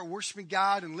we would start worshiping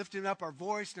God and lifting up our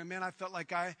voice. And man, I felt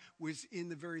like I was in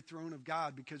the very throne of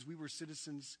God because we were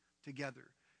citizens together.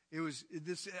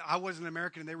 I wasn't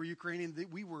American and they were Ukrainian.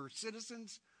 We were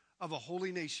citizens of a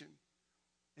holy nation.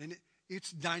 And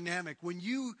it's dynamic. When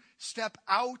you step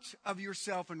out of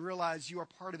yourself and realize you are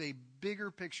part of a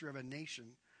bigger picture of a nation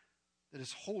that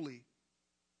is holy,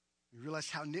 you realize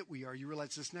how knit we are. You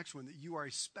realize this next one, that you are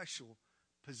a special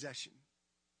possession.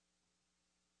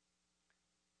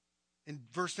 In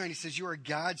verse 9, he says, you are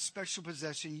God's special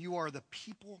possession. You are the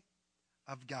people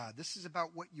of God. This is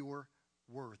about what you're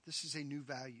worth. This is a new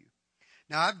value.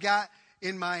 Now, I've got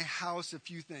in my house a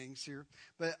few things here,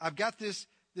 but I've got this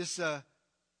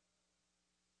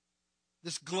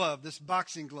glove, this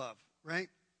boxing glove, right?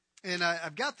 And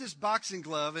I've got this boxing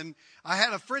glove, and I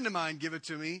had a friend of mine give it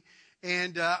to me,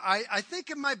 and I think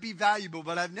it might be valuable,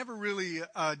 but I've never really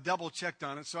double-checked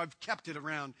on it, so I've kept it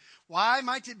around. Why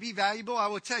might it be valuable? I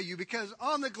will tell you, because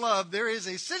on the glove there is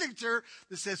a signature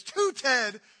that says, "To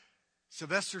Ted,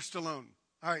 Sylvester Stallone."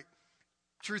 All right,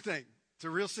 true thing. It's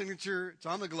a real signature. It's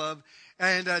on the glove.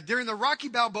 And during the Rocky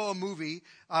Balboa movie,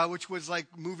 which was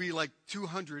movie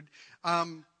 200,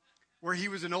 where he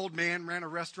was an old man, ran a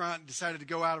restaurant, and decided to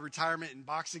go out of retirement and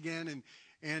box again,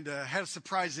 and had a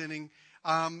surprise ending. It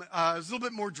was a little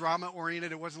bit more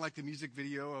drama-oriented. It wasn't like the music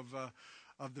video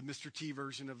of the Mr. T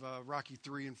version of Rocky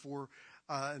 3 and 4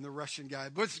 and the Russian guy.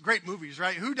 But it's great movies,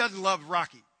 right? Who doesn't love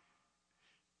Rocky?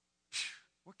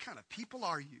 What kind of people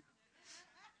are you?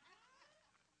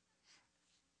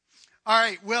 All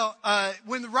right, well,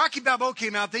 when the Rocky Balboa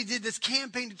came out, they did this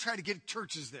campaign to try to get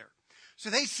churches there. So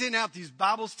they sent out these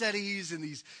Bible studies and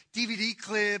these DVD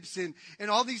clips and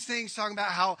all these things talking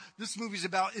about how this movie is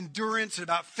about endurance and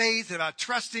about faith and about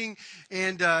trusting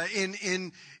and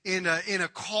in a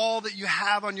call that you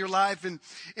have on your life.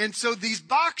 And so these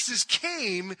boxes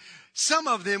came, some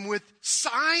of them with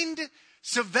signed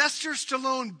Sylvester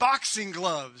Stallone boxing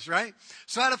gloves, right?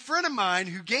 So I had a friend of mine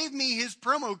who gave me his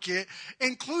promo kit,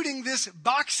 including this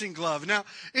boxing glove. Now,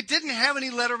 it didn't have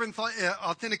any letter of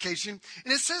authentication,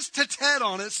 and it says "To Ted"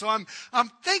 on it, so I'm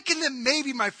thinking that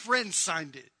maybe my friend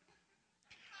signed it.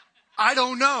 I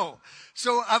don't know.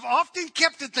 So I've often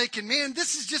kept it thinking, man,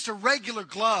 this is just a regular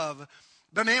glove.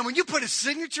 But man, when you put a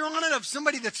signature on it of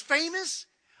somebody that's famous,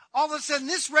 all of a sudden,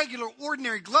 this regular,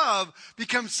 ordinary glove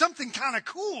becomes something kind of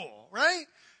cool, right?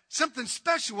 Something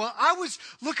special. Well, I was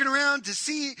looking around to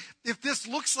see if this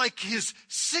looks like his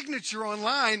signature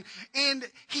online, and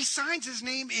he signs his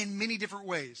name in many different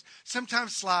ways.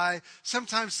 Sometimes Sly,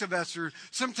 sometimes Sylvester,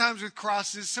 sometimes with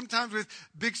crosses, sometimes with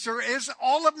big circles.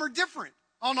 All of them are different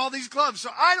on all these gloves. So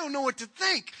I don't know what to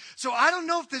think. So I don't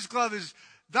know if this glove is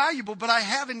valuable, but I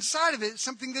have inside of it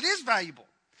something that is valuable.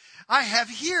 I have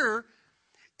here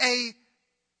a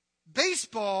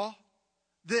baseball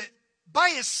that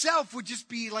by itself would just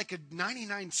be like a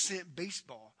 99-cent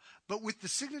baseball. But with the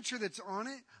signature that's on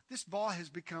it, this ball has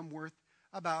become worth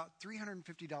about $350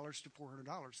 to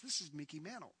 $400. This is Mickey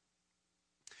Mantle.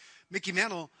 Mickey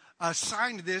Mantle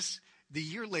signed this the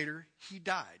year later he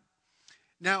died.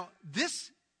 Now,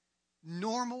 this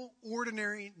normal,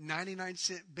 ordinary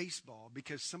 99-cent baseball,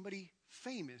 because somebody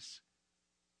famous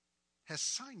has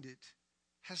signed it,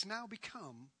 has now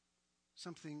become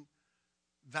something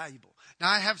valuable.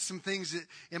 Now, I have some things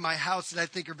in my house that I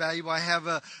think are valuable. I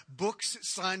have books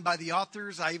signed by the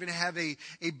authors. I even have a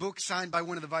book signed by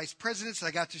one of the vice presidents.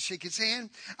 I got to shake his hand.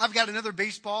 I've got another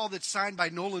baseball that's signed by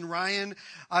Nolan Ryan.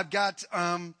 I've got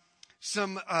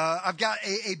I've got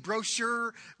a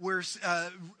brochure with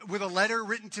a letter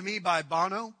written to me by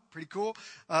Bono. Pretty cool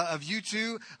of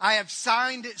U2. I have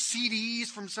signed CDs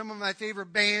from some of my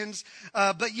favorite bands.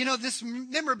 But you know, this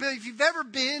memorabilia, if you've ever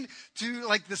been to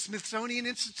like the Smithsonian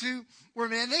Institute, where,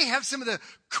 man, they have some of the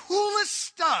coolest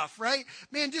stuff, right?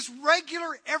 Man, just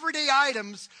regular everyday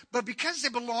items. But because they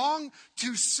belong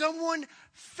to someone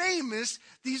famous,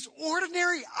 these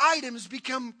ordinary items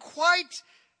become quite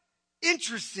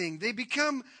interesting. They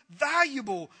become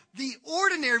valuable. The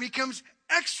ordinary becomes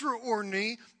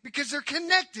extraordinary because they're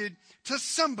connected to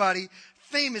somebody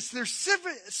famous. They're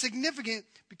significant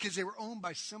because they were owned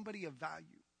by somebody of value.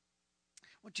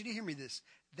 I want you to hear me this.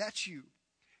 That's you.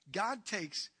 God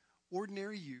takes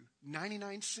ordinary you,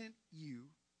 99-cent you,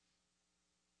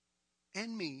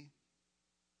 and me,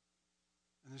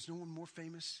 and there's no one more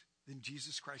famous than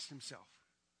Jesus Christ himself.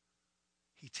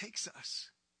 He takes us.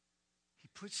 He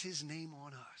puts his name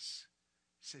on us.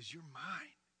 He says, you're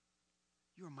mine.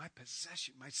 You are my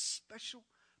possession, my special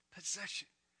possession.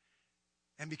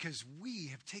 And because we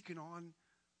have taken on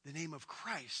the name of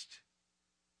Christ,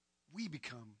 we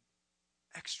become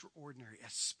extraordinary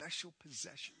as special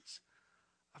possessions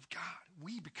of God.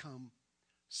 We become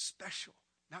special,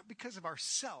 not because of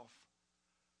ourselves,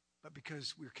 but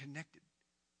because we're connected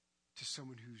to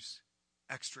someone who's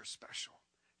extra special.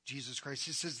 Jesus Christ.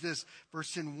 He says this,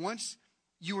 verse 10, once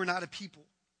you were not a people,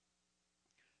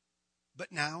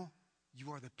 but now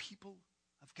you are the people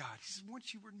of God. He says,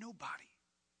 once you were nobody,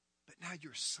 but now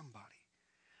you're somebody.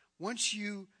 Once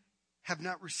you have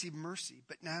not received mercy,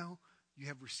 but now you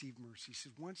have received mercy. He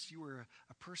says, once you were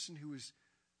a person who was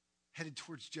headed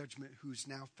towards judgment, who is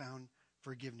now found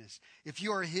forgiveness. If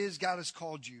you are his, God has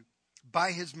called you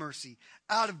by his mercy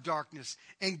out of darkness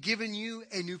and given you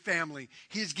a new family.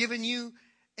 He has given you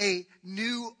a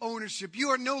new ownership. You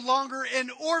are no longer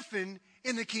an orphan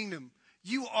in the kingdom.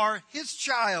 You are his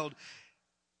child.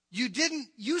 You didn't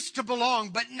used to belong,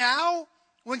 but now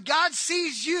when God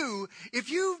sees you, if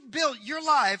you've built your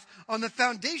life on the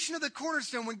foundation of the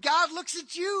cornerstone, when God looks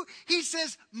at you, he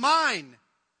says, mine.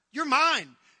 You're mine.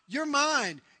 You're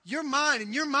mine. You're mine,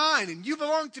 and you're mine, and you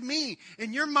belong to me,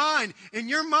 and you're mine, and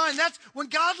you're mine. That's when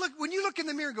when you look in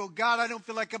the mirror and go, God, I don't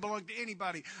feel like I belong to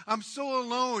anybody. I'm so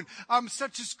alone. I'm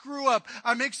such a screw up.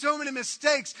 I make so many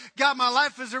mistakes. God, my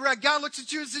life is a wreck. God looks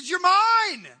at you and says, you're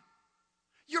mine.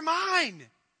 You're mine.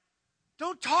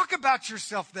 Don't talk about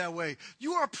yourself that way.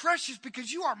 You are precious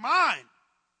because you are mine.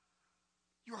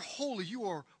 You are holy. You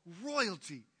are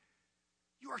royalty.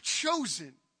 You are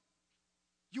chosen.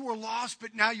 You were lost,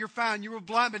 but now you're found. You were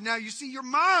blind, but now you see. You're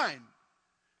mine.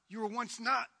 You were once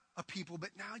not a people,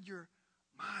 but now you're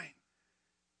mine.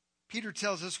 Peter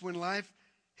tells us when life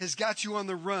has got you on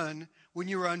the run, when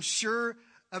you're unsure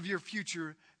of your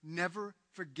future, never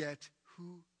forget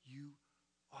who you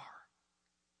are.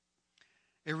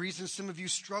 A reason some of you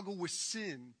struggle with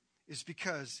sin is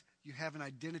because you have an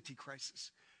identity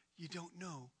crisis. You don't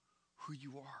know who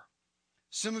you are.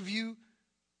 Some of you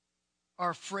are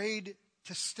afraid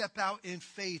to step out in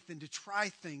faith and to try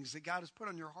things that God has put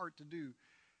on your heart to do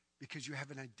because you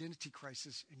have an identity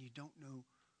crisis and you don't know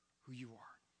who you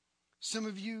are. Some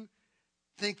of you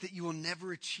think that you will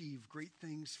never achieve great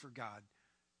things for God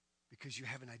because you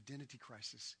have an identity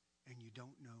crisis and you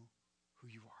don't know who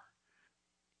you are.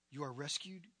 You are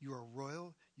rescued, you are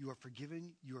royal, you are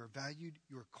forgiven, you are valued,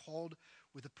 you are called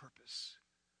with a purpose.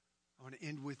 I want to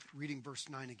end with reading verse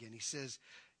 9 again. He says,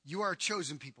 you are a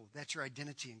chosen people. That's your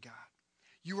identity in God.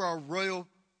 You are a royal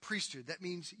priesthood. That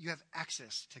means you have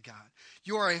access to God.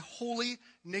 You are a holy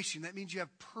nation. That means you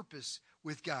have purpose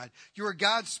with God. You are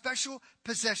God's special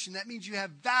possession. That means you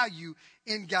have value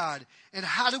in God. And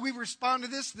how do we respond to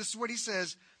this? This is what he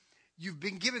says. You've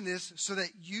been given this so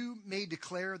that you may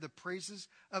declare the praises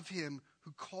of him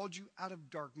who called you out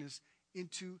of darkness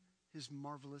into his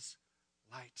marvelous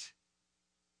light.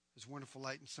 His wonderful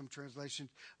light in some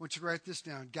translations. I want you to write this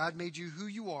down. God made you who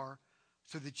you are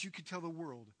so that you could tell the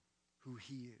world who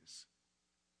he is.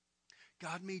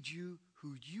 God made you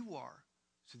who you are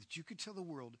so that you could tell the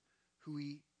world who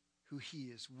he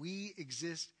is. We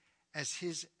exist as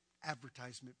his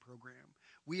advertisement program.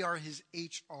 We are his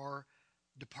HR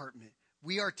department.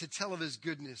 We are to tell of his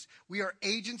goodness. We are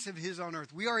agents of his on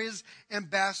earth. We are his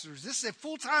ambassadors. This is a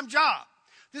full-time job.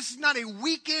 This is not a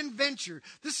weekend venture.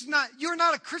 You're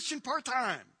not a Christian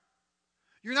part-time.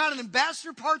 You're not an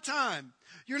ambassador part-time.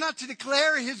 You're not to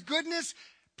declare his goodness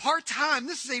part-time.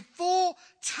 This is a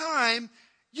full-time.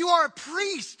 You are a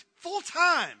priest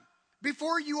full-time.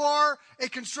 Before you are a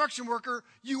construction worker,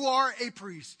 you are a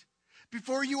priest.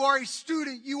 Before you are a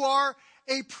student, you are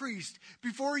a priest.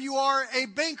 Before you are a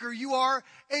banker, you are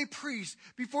a priest.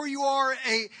 Before you are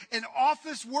an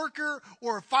office worker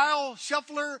or a file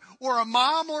shuffler or a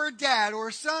mom or a dad or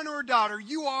a son or a daughter,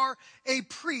 you are a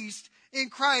priest in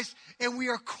Christ, and we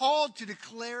are called to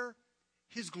declare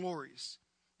his glories.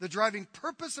 The driving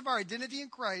purpose of our identity in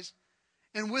Christ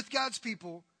and with God's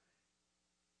people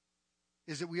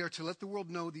is that we are to let the world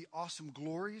know the awesome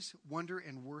glories, wonder,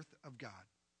 and worth of God,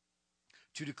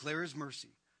 to declare his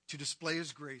mercy, to display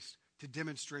his grace, to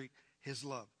demonstrate his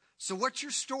love. So what's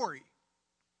your story?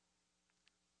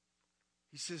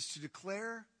 He says to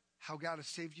declare how God has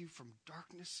saved you from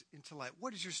darkness into light.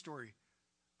 What is your story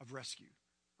of rescue?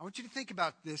 I want you to think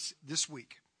about this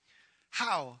week.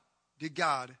 How did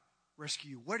God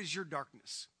rescue you? What is your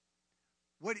darkness?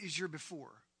 What is your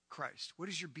before Christ? What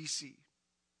is your BC?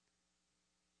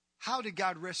 How did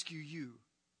God rescue you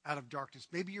out of darkness?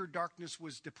 Maybe your darkness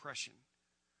was depression.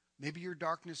 Maybe your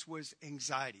darkness was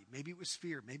anxiety. Maybe it was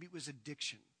fear. Maybe it was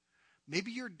addiction.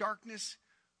 Maybe your darkness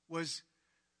was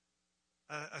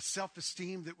a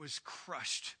self-esteem that was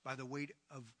crushed by the weight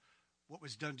of what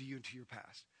was done to you and to your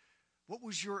past. What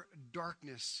was your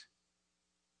darkness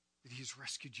that he has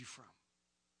rescued you from?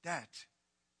 That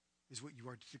is what you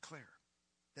are to declare.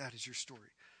 That is your story.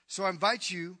 So I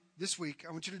invite you this week,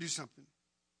 I want you to do something.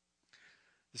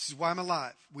 This is why I'm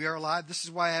alive. We are alive. This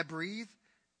is why I breathe.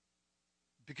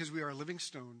 Because we are a living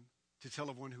stone to tell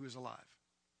of one who is alive.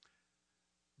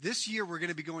 This year we're going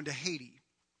to be going to Haiti.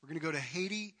 We're going to go to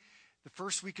Haiti the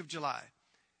first week of July.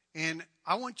 And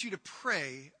I want you to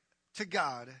pray to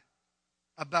God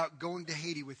about going to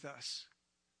Haiti with us.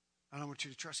 And I want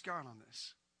you to trust God on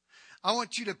this. I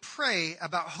want you to pray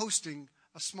about hosting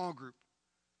a small group.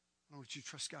 I want you to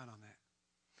trust God on that.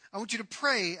 I want you to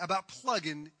pray about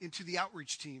plugging into the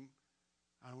outreach team.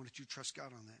 I want you to trust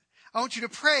God on that. I want you to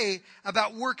pray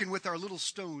about working with our little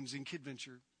stones in Kid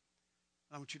Venture.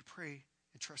 I want you to pray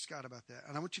and trust God about that.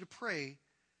 And I want you to pray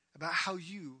about how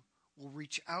you will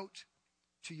reach out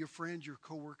to your friend, your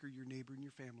coworker, your neighbor, and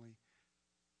your family.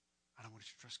 And I want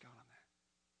you to trust God on that.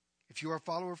 If you are a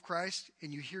follower of Christ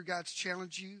and you hear God's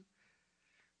challenge you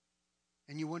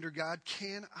and you wonder, God,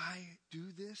 can I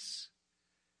do this?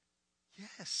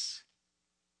 Yes,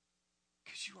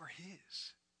 because you are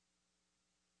his.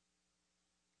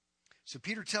 So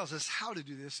Peter tells us how to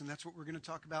do this, and that's what we're going to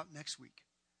talk about next week.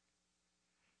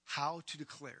 How to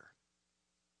declare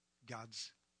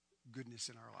God's goodness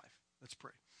in our life. Let's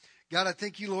pray. God, I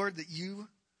thank you, Lord, that you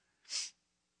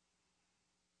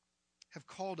have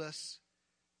called us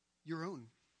your own.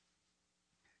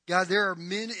 God, there are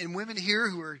men and women here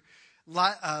who are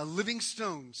living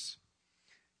stones.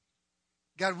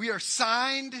 God, we are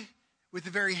signed with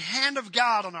the very hand of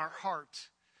God on our heart.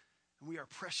 And we are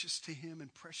precious to him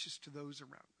and precious to those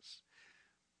around us.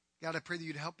 God, I pray that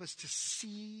you'd help us to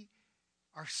see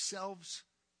ourselves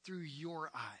through your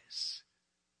eyes.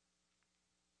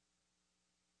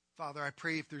 Father, I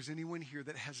pray if there's anyone here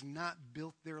that has not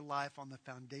built their life on the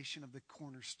foundation of the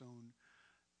cornerstone,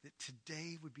 that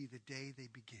today would be the day they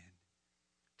begin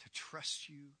to trust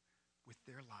you with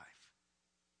their life.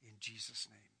 In Jesus'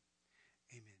 name.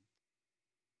 Amen.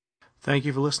 Thank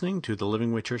you for listening to the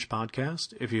Living Way Church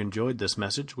podcast. If you enjoyed this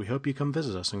message, we hope you come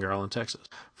visit us in Garland, Texas.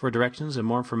 For directions and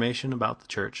more information about the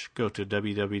church, go to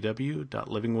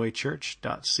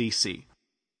www.livingwaychurch.cc.